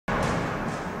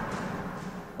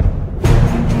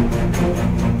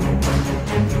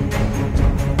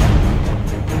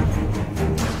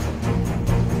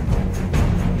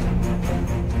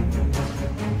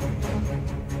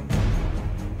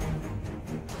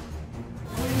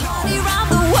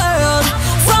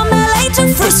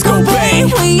Frisco Bay.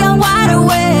 We are wide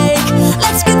awake.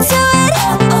 Let's get to it.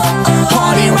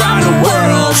 Party around the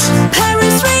world.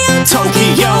 Paris, Rio,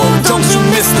 Tokyo, don't you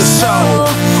miss the show.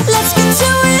 let's get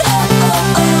to it.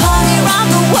 Party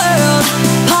around the world.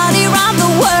 Party around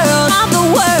the world. Around the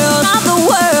world. Around the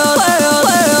world.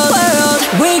 World.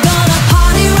 We're gonna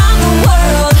party around the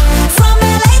world. From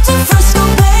LA to Frisco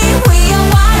Bay. We are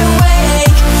wide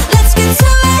awake. Let's get to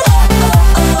it.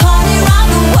 Party around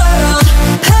the world.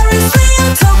 Paris, Rio,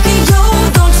 Tokyo,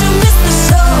 don't you miss the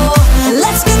show.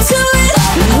 Let's get to it.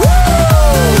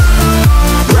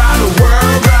 Round the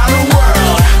world, round the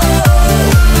world.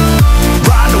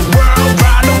 Round the world,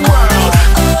 round the world.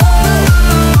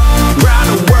 Round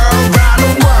the world, round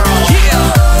the world.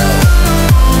 Yeah.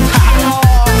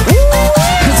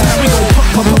 Time we go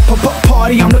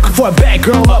party. I'm looking for a bad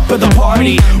girl up at the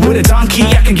party with a donkey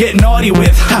I can get naughty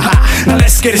with. Now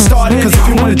let's get it started. Cause if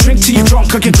you wanna drink till you're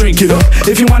drunk, I can drink it up.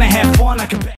 If you wanna have fun, I can